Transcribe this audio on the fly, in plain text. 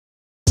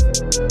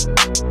What's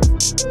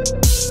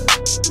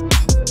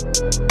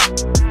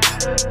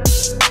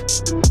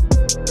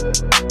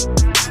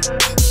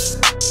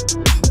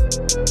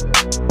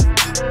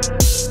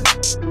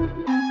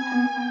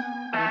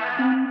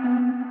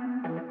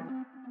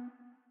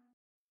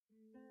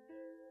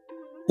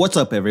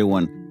up,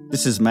 everyone?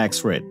 This is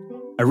Max Red.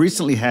 I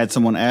recently had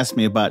someone ask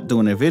me about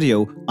doing a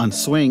video on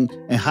swing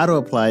and how to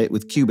apply it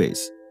with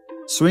Cubase.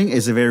 Swing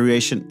is a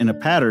variation in a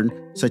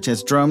pattern, such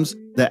as drums,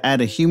 that add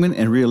a human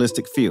and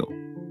realistic feel.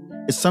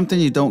 It's something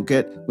you don't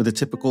get with a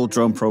typical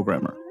drum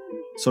programmer.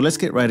 So let's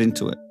get right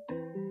into it.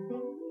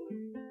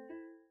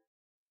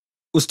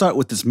 We'll start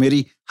with this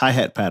MIDI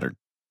hi-hat pattern.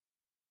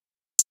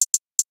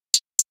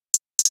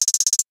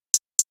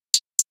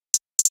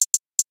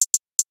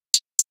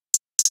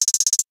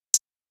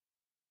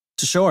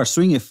 To show our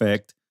swing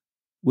effect,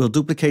 we'll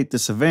duplicate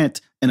this event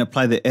and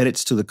apply the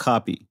edits to the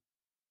copy.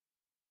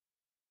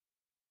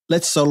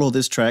 Let's solo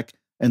this track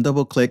and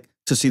double-click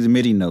to see the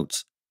MIDI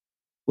notes.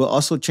 We'll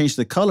also change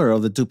the color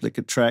of the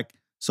duplicate track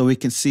so we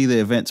can see the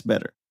events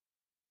better.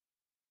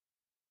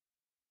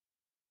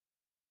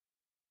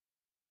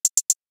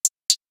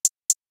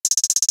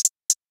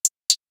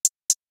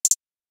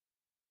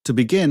 To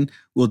begin,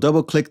 we'll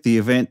double-click the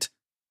event.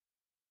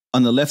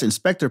 On the left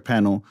inspector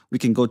panel, we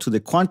can go to the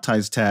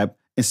Quantize tab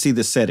and see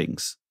the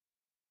settings.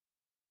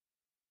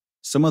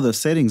 Some of the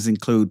settings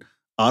include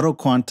auto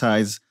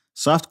quantize,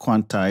 soft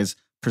quantize,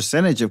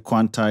 percentage of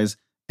quantize,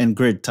 and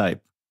grid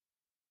type.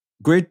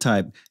 Grid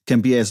type can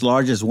be as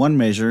large as one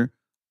measure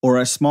or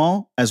as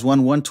small as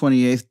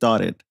 1/128th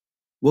dotted.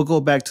 We'll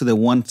go back to the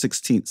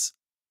 1/16th.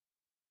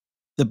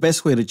 The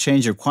best way to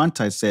change your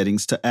quantize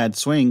settings to add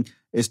swing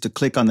is to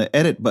click on the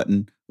edit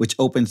button, which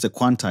opens the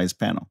quantize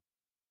panel.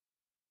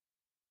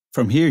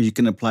 From here, you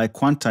can apply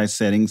quantize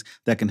settings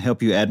that can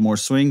help you add more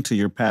swing to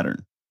your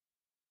pattern.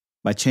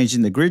 By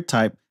changing the grid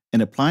type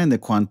and applying the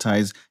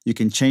quantize, you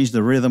can change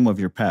the rhythm of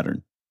your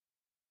pattern.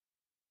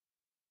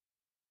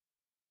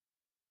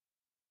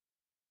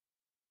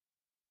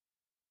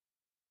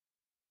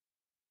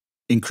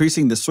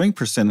 Increasing the swing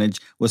percentage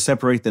will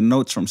separate the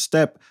notes from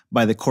step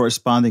by the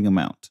corresponding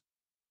amount.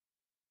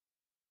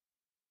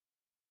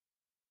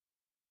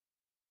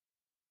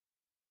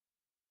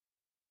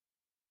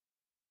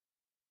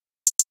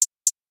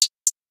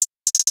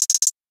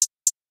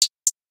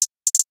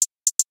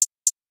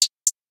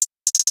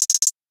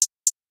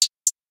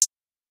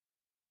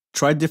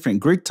 Try different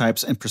grid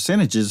types and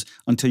percentages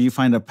until you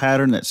find a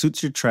pattern that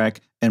suits your track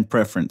and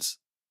preference.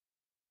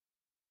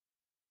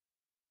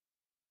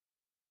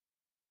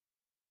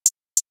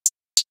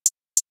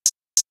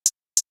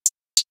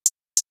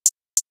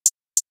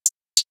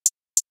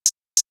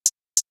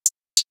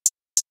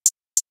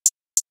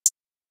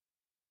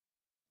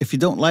 If you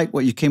don't like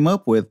what you came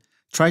up with,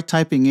 try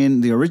typing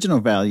in the original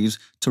values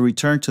to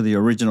return to the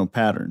original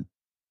pattern.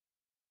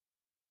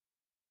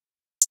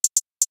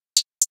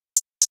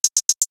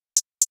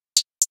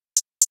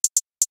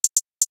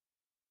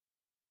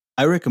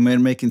 I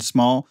recommend making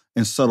small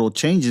and subtle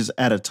changes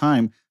at a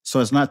time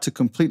so as not to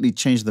completely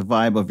change the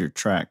vibe of your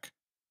track.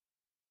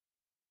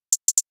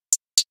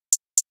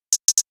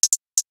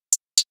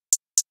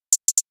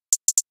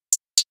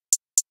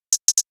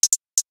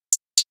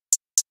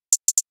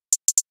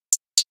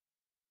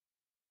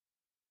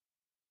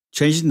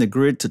 Changing the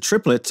grid to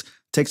triplets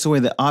takes away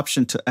the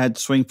option to add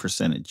swing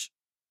percentage.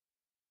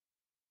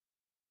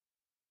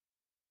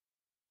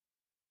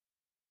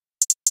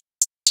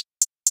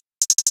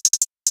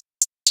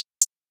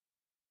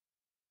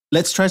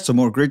 Let's try some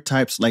more grid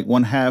types like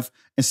 1/2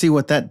 and see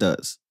what that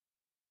does.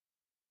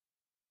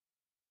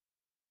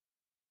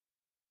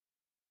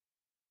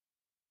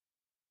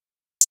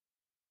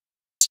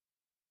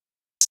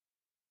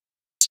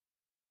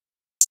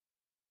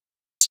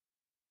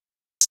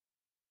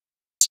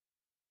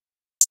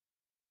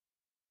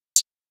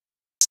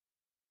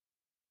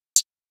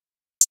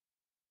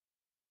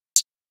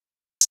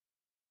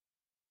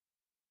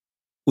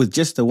 With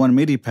just the one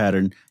MIDI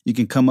pattern, you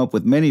can come up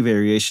with many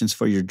variations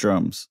for your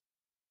drums.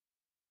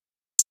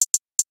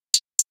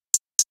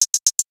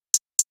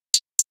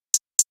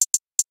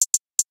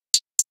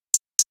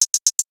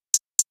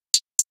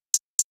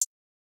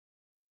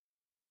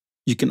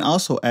 You can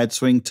also add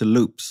swing to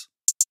loops.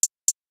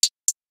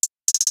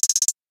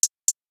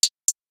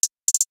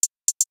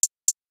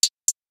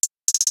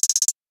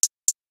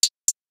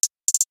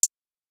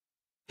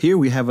 Here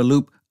we have a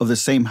loop of the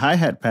same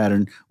hi-hat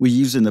pattern we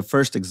used in the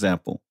first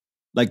example.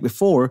 Like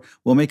before,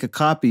 we'll make a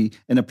copy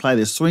and apply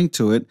the swing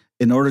to it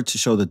in order to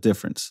show the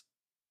difference.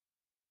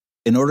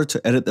 In order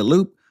to edit the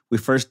loop, we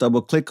first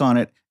double-click on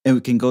it and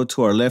we can go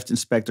to our left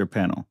inspector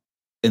panel.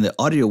 In the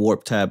Audio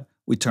Warp tab,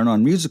 we turn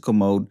on musical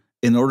mode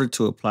in order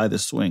to apply the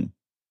swing.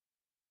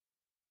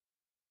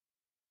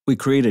 We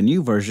create a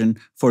new version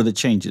for the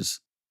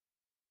changes.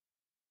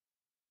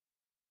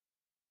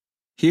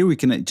 Here we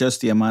can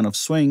adjust the amount of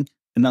swing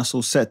and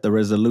also set the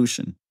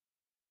resolution.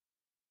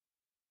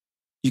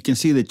 You can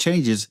see the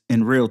changes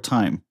in real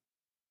time.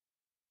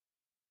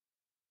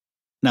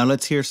 Now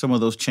let's hear some of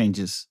those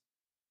changes.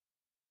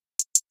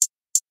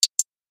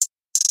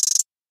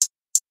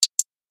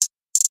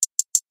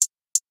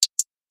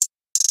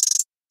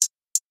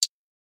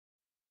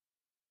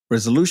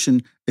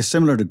 Resolution is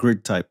similar to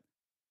grid type.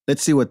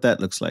 Let's see what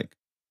that looks like.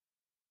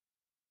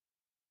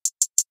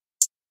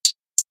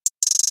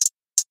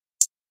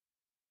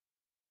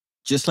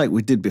 Just like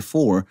we did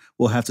before,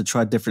 we'll have to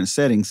try different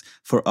settings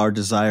for our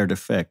desired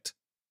effect.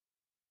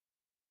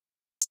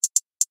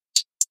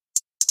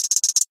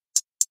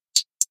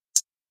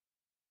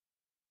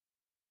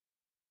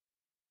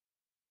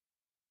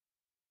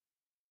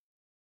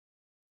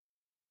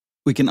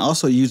 We can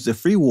also use the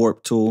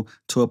FreeWarp tool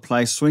to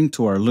apply swing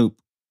to our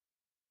loop.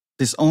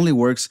 This only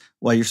works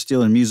while you're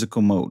still in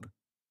musical mode.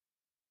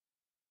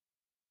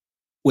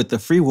 With the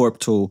FreeWarp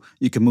tool,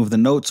 you can move the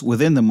notes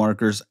within the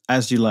markers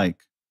as you like.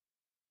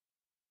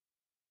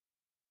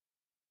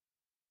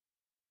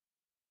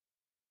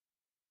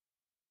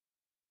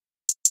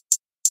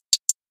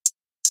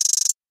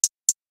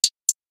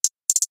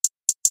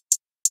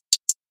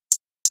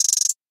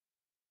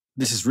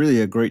 This is really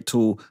a great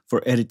tool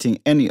for editing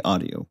any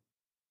audio.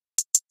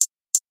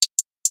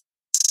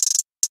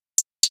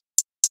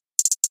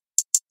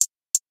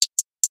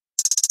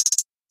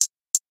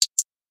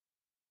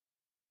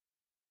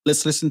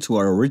 Let's listen to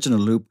our original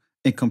loop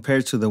and compare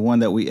it to the one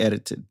that we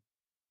edited.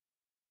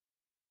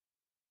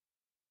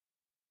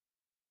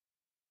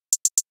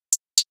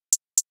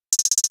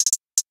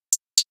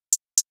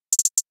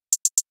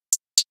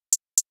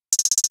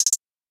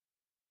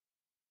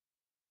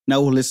 Now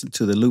we'll listen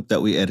to the loop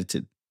that we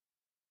edited.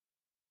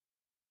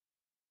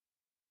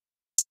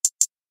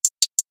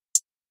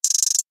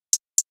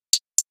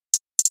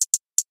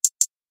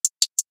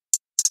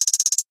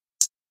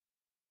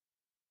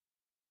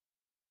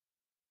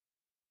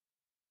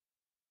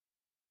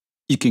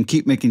 You can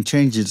keep making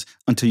changes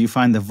until you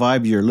find the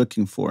vibe you're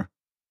looking for.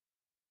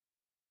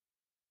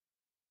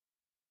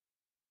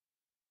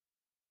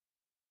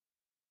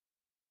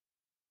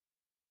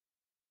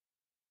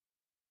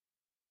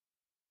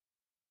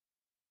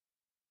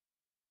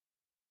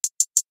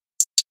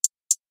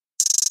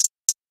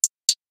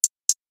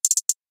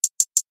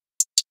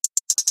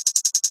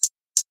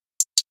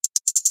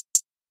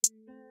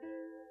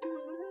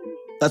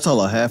 That's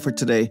all I have for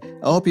today.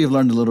 I hope you've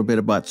learned a little bit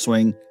about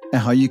swing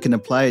and how you can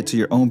apply it to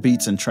your own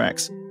beats and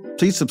tracks.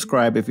 Please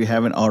subscribe if you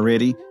haven't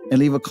already and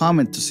leave a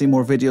comment to see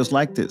more videos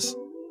like this.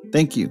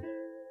 Thank you.